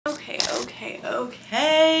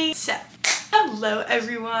Okay, so hello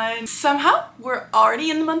everyone. Somehow we're already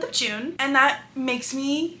in the month of June and that makes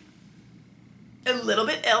me a little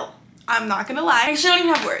bit ill. I'm not gonna lie. I actually don't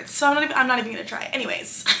even have words, so I'm not even gonna try.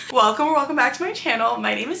 Anyways, welcome back to my channel.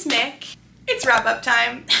 My name is Mick. It's wrap up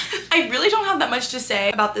time. I really don't have that much to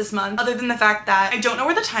say about this month other than the fact that I don't know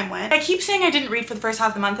where the time went. I keep saying I didn't read for the first half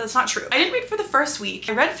of the month. That's not true. I didn't read for the first week.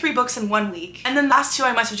 I read 3 books in 1 week, and then the last 2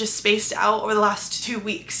 I must have just spaced out over the last 2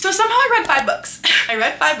 weeks. So somehow I read 5 books. I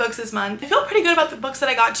read 5 books this month. I feel pretty good about the books that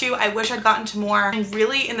I got to. I wish I'd gotten to more. I'm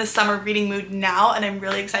really in the summer reading mood now, and I'm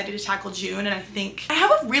really excited to tackle June, and I think I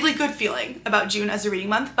have a really good feeling about June as a reading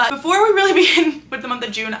month. But before we really begin with the month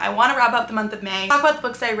of June, I want to wrap up the month of May, talk about the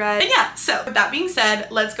books I read, and yeah, so with that being said,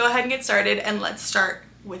 let's go ahead and get started, and let's start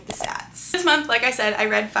with the stats. This month, like I said, I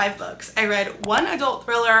read 5 books. I read 1 adult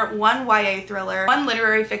thriller, 1 YA thriller, 1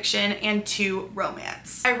 literary fiction, and 2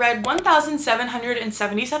 romance. I read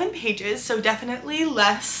 1,777 pages, so definitely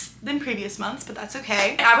less than previous months, but that's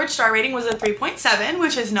okay. My average star rating was a 3.7,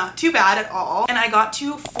 which is not too bad at all. And I got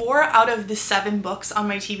to 4 out of the 7 books on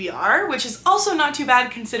my TBR, which is also not too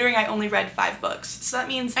bad considering I only read 5 books. So that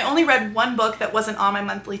means I only read 1 book that wasn't on my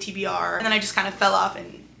monthly TBR, and then I just kind of fell off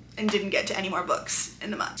and didn't get to any more books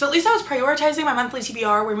in the month. So at least I was prioritizing my monthly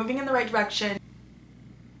TBR. We're moving in the right direction,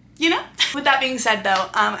 you know? With that being said though,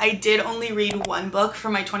 I did only read 1 book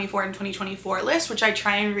from my 24 and 2024 list, which I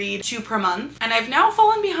try and read 2 per month. And I've now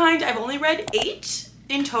fallen behind. I've only read 8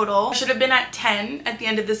 in total. I should have been at 10 at the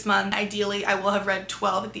end of this month. Ideally, I will have read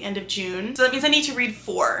 12 at the end of June. So that means I need to read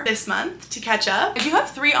 4 this month to catch up. I do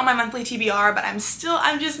have 3 on my monthly TBR, but I'm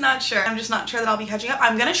just not sure. I'm just not sure that I'll be catching up.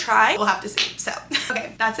 I'm gonna try. We'll have to see. So,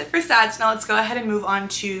 okay, that's it for stats. Now let's go ahead and move on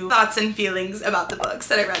to thoughts and feelings about the books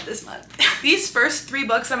that I read this month. These first 3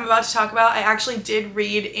 books I'm about to talk about, I actually did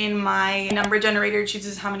read in my number generator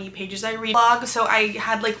chooses how many pages I read blog. So I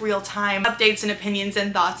had like real-time updates and opinions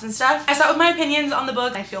and thoughts and stuff. I start with my opinions on the book.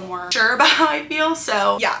 I feel more sure about how I feel,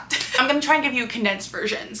 so yeah. I'm gonna try and give you condensed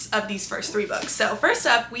versions of these first 3 books. So first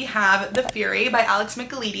up, we have The Fury by Alex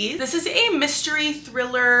Michaelides. This is a mystery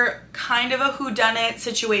thriller, kind of a whodunit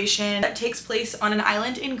situation that takes place on an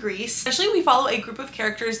island in Greece. Essentially, we follow a group of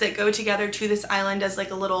characters that go together to this island as like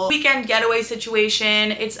a little weekend getaway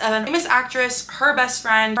situation. It's a famous actress, her best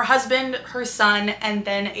friend, her husband, her son, and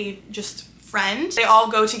then a just friend. They all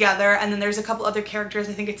go together, and then there's a couple other characters.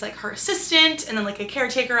 I think it's like her assistant and then like a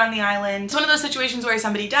caretaker on the island. It's one of those situations where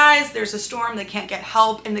somebody dies, there's a storm, they can't get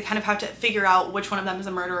help, and they kind of have to figure out which one of them is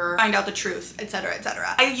a murderer, find out the truth, etc,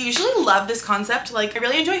 etc. I usually love this concept. Like, I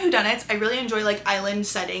really enjoy whodunits. I really enjoy like island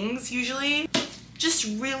settings usually. Just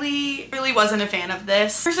really wasn't a fan of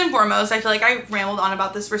this. First and foremost, I feel like I rambled on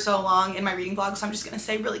about this for so long in my reading vlog, so I'm just gonna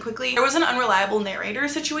say really quickly. There was an unreliable narrator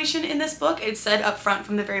situation in this book. It said up front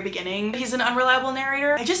from the very beginning, he's an unreliable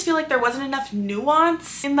narrator. I just feel like there wasn't enough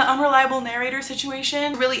nuance in the unreliable narrator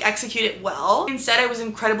situation to really execute it well. Instead, I was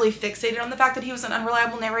incredibly fixated on the fact that he was an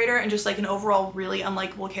unreliable narrator and just like an overall really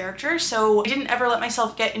unlikable character. So I didn't ever let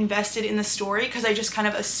myself get invested in the story because I just kind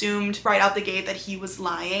of assumed right out the gate that he was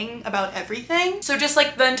lying about everything. So just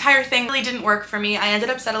like the entire thing really didn't work for me. I ended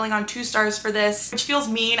up settling on 2 stars for this, which feels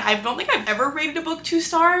mean. I don't think I've ever rated a book 2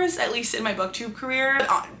 stars, at least in my booktube career.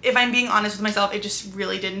 But if I'm being honest with myself, it just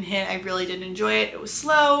really didn't hit. I really didn't enjoy it. It was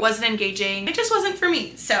slow, wasn't engaging. It just wasn't for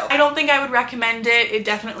me. So I don't think I would recommend it. It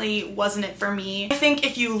definitely wasn't it for me. I think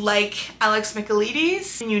if you like Alex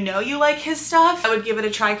Michaelides and you know you like his stuff, I would give it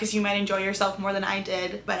a try because you might enjoy yourself more than I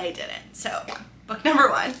did, but I didn't. So yeah. Book number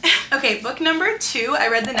 1. Okay, book number 2, I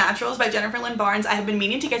read The Naturals by Jennifer Lynn Barnes. I have been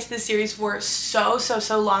meaning to get to this series for so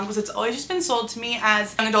long because it's always just been sold to me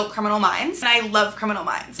as young adult Criminal Minds, and I love Criminal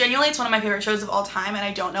Minds. Genuinely, it's one of my favorite shows of all time, and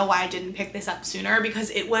I don't know why I didn't pick this up sooner because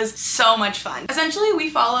it was so much fun. Essentially, we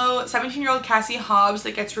follow 17-year-old Cassie Hobbs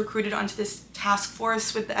that gets recruited onto this task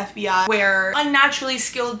force with the FBI where unnaturally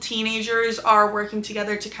skilled teenagers are working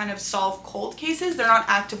together to kind of solve cold cases. They're not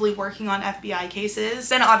actively working on FBI cases.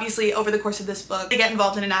 Then obviously over the course of this book, they get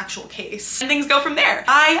involved in an actual case and things go from there.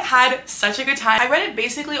 I had such a good time. I read it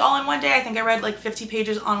basically all in one day. I think I read like 50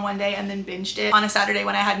 pages on one day and then binged it on a Saturday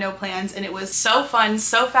when I had no plans, and it was so fun,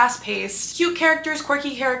 so fast paced. Cute characters,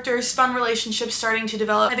 quirky characters, fun relationships starting to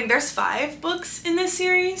develop. I think there's 5 books in this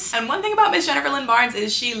series. And one thing about Miss Jennifer Lynn Barnes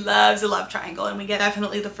is she loves a love triangle, and we get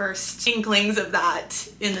definitely the first inklings of that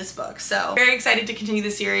in this book. So very excited to continue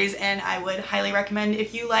the series, and I would highly recommend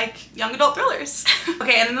if you like young adult thrillers.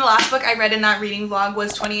 Okay, and then the last book I read in that read reading vlog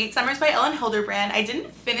was 28 Summers by Ellen Hilderbrand. I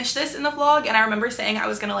didn't finish this in the vlog, and I remember saying I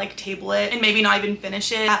was gonna like table it and maybe not even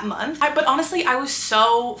finish it that month. But honestly, I was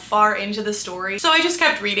so far into the story, so I just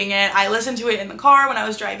kept reading it. I listened to it in the car when I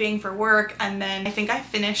was driving for work, and then I think I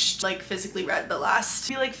finished, like physically read the last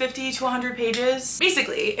maybe like 50 to 100 pages.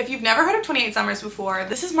 Basically, if you've never heard of 28 Summers before,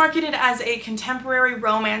 this is marketed as a contemporary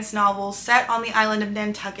romance novel set on the island of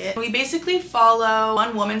Nantucket. We basically follow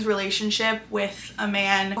one woman's relationship with a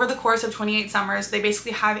man over the course of 28 summers. They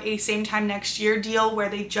basically have a same time next year deal where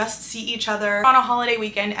they just see each other on a holiday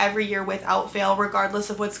weekend every year without fail,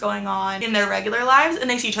 regardless of what's going on in their regular lives, and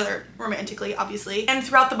they see each other romantically, obviously. And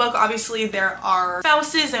throughout the book, obviously, there are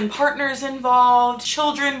spouses and partners involved,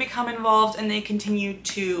 children become involved, and they continue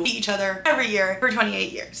to see each other every year for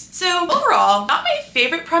 28 years. So overall, not my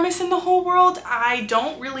favorite premise in the whole world. I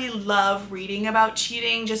don't really love reading about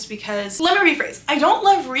cheating just because, let me rephrase, I don't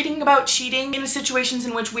love reading about cheating in the situations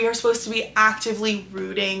in which we are supposed to be actively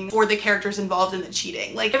rooting for the characters involved in the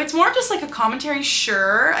cheating. Like, if it's more just like a commentary,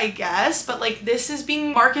 sure, I guess, but like this is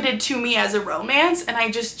being marketed to me as a romance, and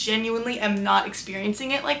I just genuinely am not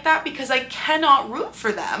experiencing it like that because I cannot root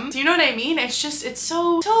for them. Do you know what I mean? It's just, it's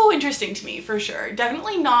so interesting to me, for sure.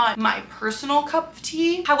 Definitely not my personal cup of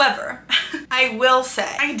tea. However, I will say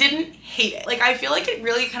I didn't hate it. Like, I feel like it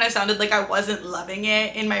really kind of sounded like I wasn't loving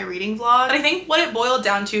it in my reading vlog, but I think what it boiled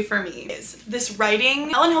down to for me is this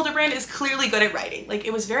writing. Ellen Hilderbrand is clearly good at writing. Like,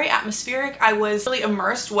 it was very atmospheric. I was really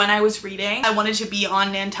immersed when I was reading. I wanted to be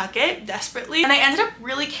on Nantucket desperately, and I ended up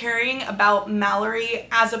really caring about Mallory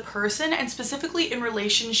as a person, and specifically in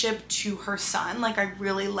relationship to her son. Like, I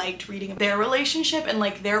really liked reading their relationship and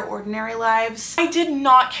like their ordinary lives. I did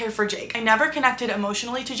not care for Jake. I never connected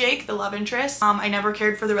emotionally to Jake, the love interest. I never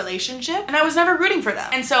cared for the relationship, and I was never rooting for them.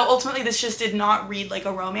 And so ultimately this just did not read like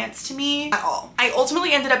a romance to me at all. I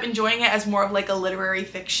ultimately ended up enjoying it as more of like a literary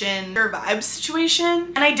fiction or vibe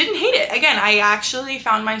situation, and I didn't hate it. Again, I actually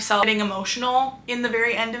found myself getting emotional in the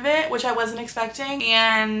very end of it, which I wasn't expecting,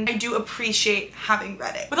 and I do appreciate having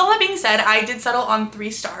read it. With all that being said, I did settle on 3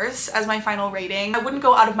 stars as my final rating. I wouldn't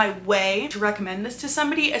go out of my way to recommend this to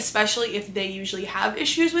somebody, especially if they usually have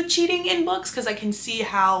issues with cheating in books, because I can see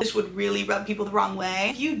how this would really rub people the wrong way.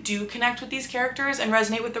 If you do connect with these characters and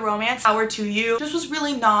resonate with the romance, power to you. This was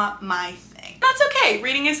really not my thing. That's okay.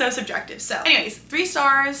 Reading is so subjective. So anyways, 3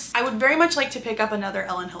 stars. I would very much like to pick up another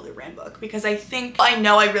Ellen Hilderbrand book because I think, I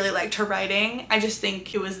know I really liked her writing. I just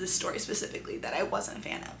think it was this story specifically that I wasn't a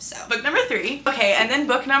fan of. So book number 3. Okay, and then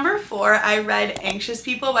book number 4, I read Anxious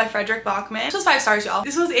People by Frederick Bachman. This was 5 stars, y'all.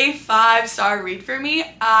 This was a 5-star read for me.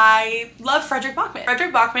 I love Frederick Bachman.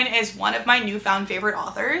 Frederick Bachman is one of my newfound favorite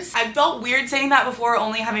authors. I felt weird saying that before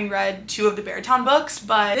only having read 2 of the Beartown books,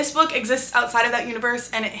 but this book exists outside of that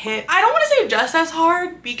universe, and it hit, I don't want to say just as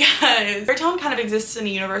hard, because Beartown kind of exists in a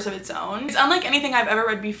universe of its own. It's unlike anything I've ever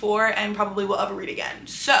read before and probably will ever read again.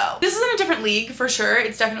 So this is in a different league for sure.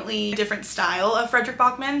 It's definitely a different style of Frederick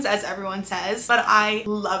Bachman's, as everyone says, but I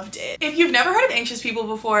loved it. If you've never heard of Anxious People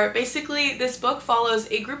before, basically this book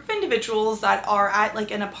follows a group of individuals that are at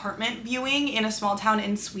like an apartment viewing in a small town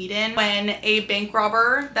in Sweden when a bank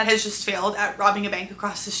robber that has just failed at robbing a bank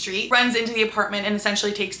across the street runs into the apartment and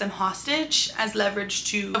essentially takes them hostage as leverage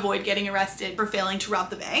to avoid getting arrested for failing to rob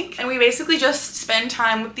the bank. And we basically just spend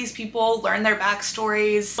time with these people, learn their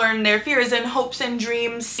backstories, learn their fears and hopes and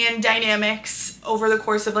dreams and dynamics over the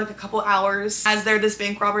course of like a couple hours as they're this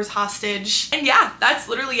bank robber's hostage. And yeah, that's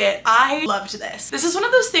literally it. I loved this. This is one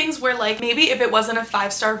of those things where like maybe if it wasn't a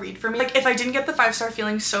 5-star read for me, like if I didn't get the 5-star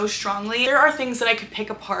feeling so strongly, there are things that I could pick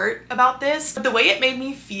apart about this, but the way it made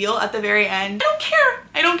me feel at the very end, I don't care.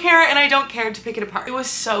 I don't care, and I don't care to pick it apart. It was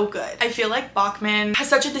so good. I feel like Bachman has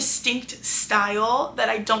such a distinct style that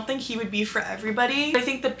I don't think he would be for everybody. I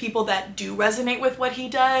think the people that do resonate with what he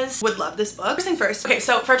does would love this book. First thing first. Okay,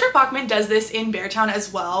 so Frederick Bachman does this in Beartown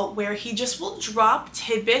as well, where he just will drop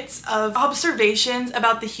tidbits of observations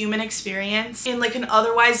about the human experience in like an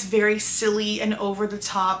otherwise very silly and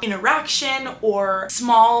over-the-top interaction or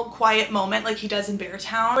small quiet moment like he does in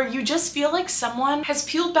Beartown, where you just feel like someone has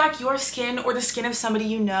peeled back your skin or the skin of somebody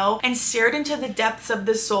you know and stared into the depths of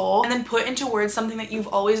the soul and then put into words something that you've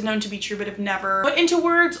always known to be true but have never put into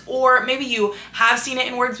words, or maybe you have seen it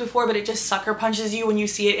in words before but it just sucker punches you when you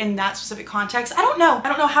see it in that specific context. I don't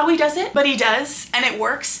know how he does it, but he does, and it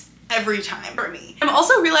works every time for me. I'm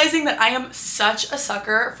also realizing that I am such a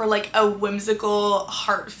sucker for like a whimsical,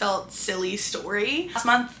 heartfelt, silly story. Last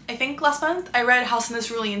month, I read House in the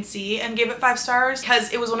Cerulean Sea and gave it 5 stars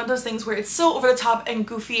because it was one of those things where it's so over the top and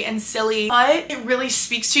goofy and silly, but it really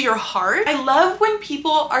speaks to your heart. I love when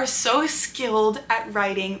people are so skilled at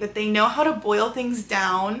writing that they know how to boil things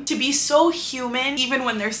down to be so human even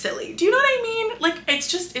when they're silly. Do you know what I mean? Like,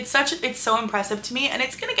 it's so impressive to me, and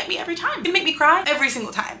it's gonna get me every time. It's gonna make me cry every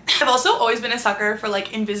single time. I've also always been a sucker for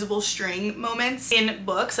like invisible string moments in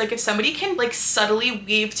books. Like if somebody can like subtly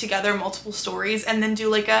weave together multiple stories and then do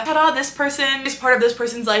like a ta-da, this person is part of this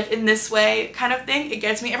person's life in this way kind of thing, it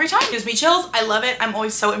gets me every time. It gives me chills. I love it. I'm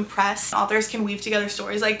always so impressed. Authors can weave together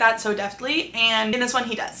stories like that so deftly, and in this one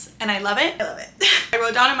he does, and I love it. I love it. I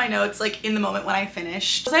wrote down in my notes like in the moment when I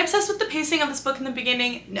finished, was I obsessed with the pacing of this book in the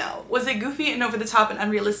beginning? No. Was it goofy and over the top and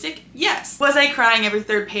unrealistic? Yes. Was I crying every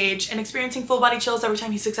 3rd page and experiencing full body chills every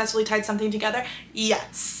time he successfully tied something together?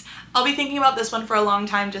 Yes. I'll be thinking about this one for a long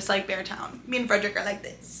time, just like Beartown. Me and Frederick are like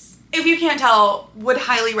this. If you can't tell, would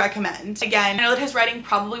highly recommend. Again, I know that his writing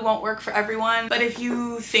probably won't work for everyone, but if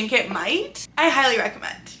you think it might, I highly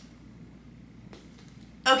recommend.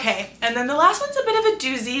 Okay, and then the last one's a bit of a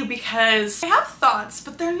doozy because I have thoughts,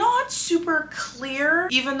 but they're not super clear,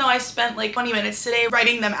 even though I spent like 20 minutes today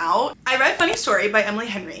writing them out. I read Funny Story by Emily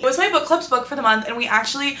Henry. It was my book club's book for the month, and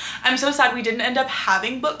I'm so sad we didn't end up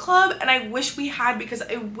having book club, and I wish we had because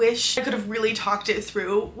I wish I could have really talked it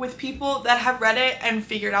through with people that have read it and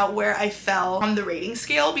figured out where I fell on the rating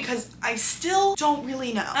scale, because I still don't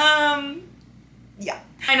really know. Yeah.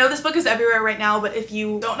 I know this book is everywhere right now, but if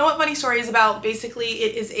you don't know what Funny Story is about, basically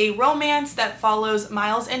it is a romance that follows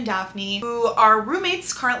Miles and Daphne, who are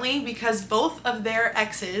roommates currently because both of their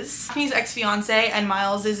exes, Daphne's ex-fiance and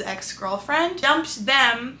Miles's ex-girlfriend, dumped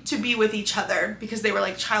them to be with each other because they were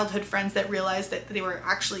like childhood friends that realized that they were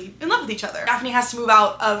actually in love with each other. Daphne has to move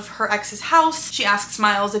out of her ex's house. She asks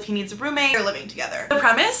Miles if he needs a roommate. They're living together. The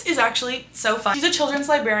premise is actually so fun. She's a children's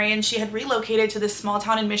librarian. She had relocated to this small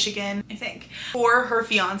town in Michigan, I think, for her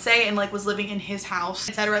fiance and like was living in his house,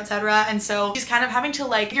 etc, etc, and so she's kind of having to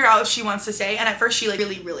like figure out if she wants to stay, and at first she like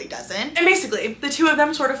really doesn't. And basically the two of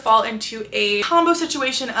them sort of fall into a combo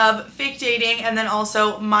situation of fake dating and then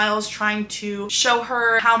also Miles trying to show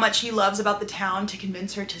her how much he loves about the town to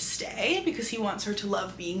convince her to stay because he wants her to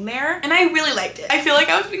love being there. And I really liked it. I feel like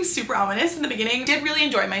I was being super ominous in the beginning. Did really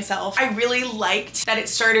enjoy myself. I really liked that it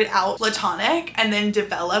started out platonic and then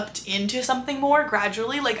developed into something more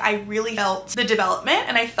gradually. Like I really felt the development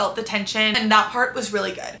and I felt the tension, and that part was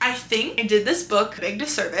really good. I think I did this book a big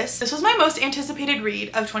disservice. This was my most anticipated read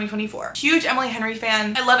of 2024. Huge Emily Henry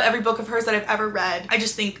fan. I love every book of hers that I've ever read. I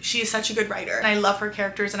just think she is such a good writer, and I love her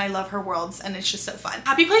characters and I love her worlds, and it's just so fun.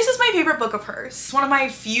 Happy Place is my favorite book of hers. It's one of my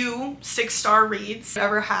few 6-star reads I've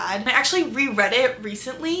ever had. I actually reread it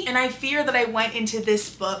recently, and I fear that I went into this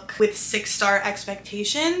book with 6-star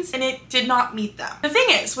expectations and it did not meet them. The thing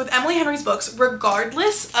is, with Emily Henry's books,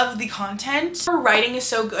 regardless of the content, her writing is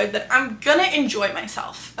so good that I'm gonna enjoy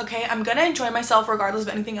myself, okay? I'm gonna enjoy myself regardless of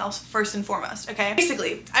anything else, first and foremost, okay?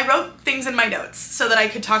 Basically, I wrote things in my notes so that I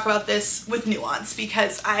could talk about this with nuance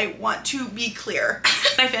because I want to be clear.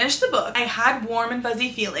 When I finished the book, I had warm and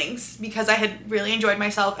fuzzy feelings because I had really enjoyed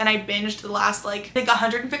myself, and I binged the last like I think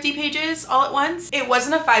 150 pages all at once. It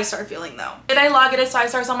wasn't a 5-star feeling though. Did I log it as 5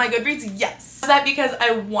 stars on my Goodreads? Yes. Was that because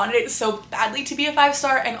I wanted it so badly to be a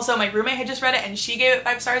 5-star, and also my roommate had just read it and she gave it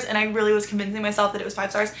 5 stars and I really was convincing myself that it was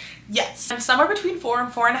 5 stars? Yes. I'm somewhere between 4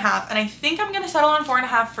 and 4.5, and I think I'm gonna settle on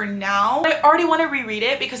 4.5 for now. I already want to reread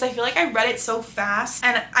it because I feel like I read it so fast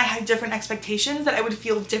and I had different expectations that I would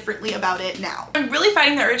feel differently about it now. I'm really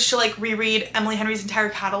fighting the urge to like reread Emily Henry's entire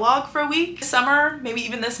catalog for a week this summer, maybe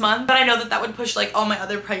even this month, but I know that that would push like all my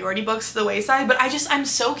other priority books to the wayside. But I'm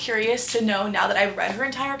so curious to know, now that I've read her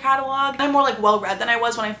entire catalog, I'm more like well read than I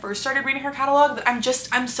was when I first started reading her catalog, that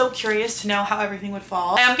I'm so curious to know how everything would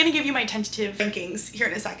fall. I am gonna give you my tentative rankings here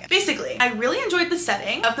in a second. Basically, I really enjoyed the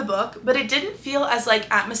setting of the book, but it didn't feel as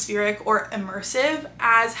like atmospheric or immersive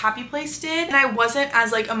as Happy Place did, and I wasn't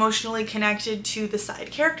as like emotionally connected to the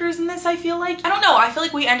side characters in this. I feel like, I don't know, I feel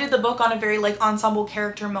like we ended the book on a very like ensemble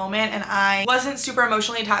character moment and I wasn't super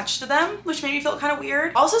emotionally attached to them, which made me feel kind of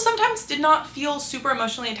weird. Also, sometimes did not feel super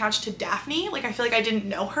emotionally attached to Daphne. Like I feel like I didn't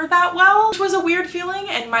know her that well, which was a weird feeling,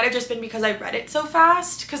 and might have just been because I read it so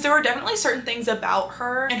fast, because there were definitely certain things about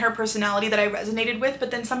her and her personality that I resonated with,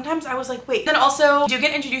 but then sometimes I was like, wait. Then also, you do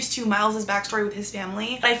get introduced to Miles's backstory with his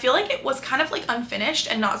family, but I feel like it was kind of like unfinished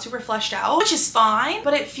and not super fleshed out, which is fine,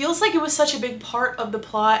 but it feels like it was such a big part of the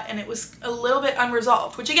plot and it was a little bit unresolved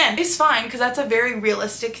resolved, which again is fine because that's a very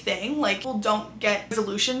realistic thing. Like, people don't get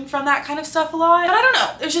resolution from that kind of stuff a lot. But I don't know,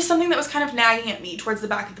 there's just something that was kind of nagging at me towards the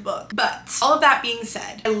back of the book. But all of that being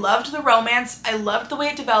said, I loved the romance. I loved the way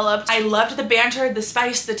it developed. I loved the banter, the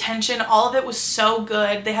spice, the tension. All of it was so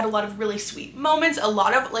good. They had a lot of really sweet moments, a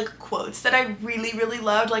lot of like quotes that I really, really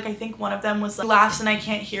loved. Like, I think one of them was like, laughs and I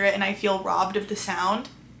can't hear it and I feel robbed of the sound.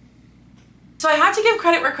 So I had to give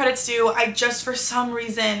credit where credit's due. I just, for some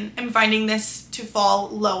reason, am finding this to fall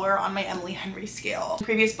lower on my Emily Henry scale than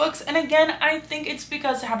previous books. And again, I think it's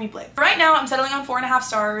because of Happy Blake. Right now, I'm settling on 4.5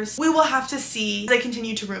 stars. We will have to see as I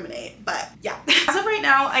continue to ruminate, but yeah. As of right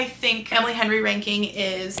now, I think Emily Henry ranking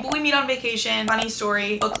is We Meet on Vacation, Funny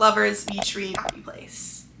Story, Book Lovers, Beach Read, Happy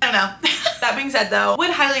Place. I don't know. That being said though, would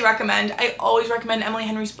highly recommend. I always recommend Emily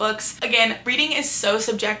Henry's books. Again, reading is so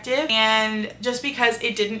subjective, and just because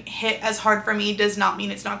it didn't hit as hard for me does not mean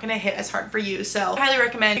it's not gonna hit as hard for you. So I highly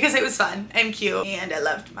recommend because it was fun and cute and I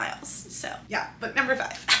loved Miles. So yeah, book number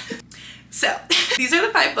 5. So these are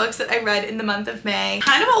the 5 books that I read in the month of May.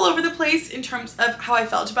 Kind of all over the place in terms of how I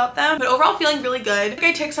felt about them, but overall feeling really good. I think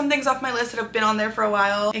I ticked some things off my list that have been on there for a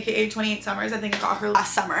while, aka 28 Summers. I think I got her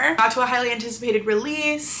last summer. Got to a highly anticipated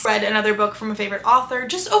release. Read another book from a favorite author.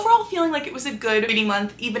 Just overall feeling like it was a good reading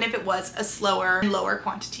month, even if it was a slower and lower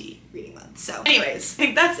quantity reading month. So anyways, I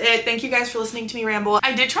think that's it. Thank you guys for listening to me ramble.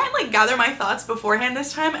 I did try and like gather my thoughts beforehand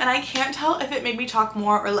this time, and I can't tell if it made me talk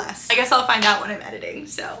more or less. I guess I'll find out when I'm editing,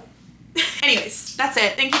 so. Anyways, that's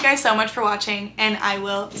it. Thank you guys so much for watching, and I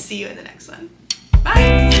will see you in the next one.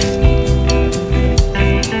 Bye!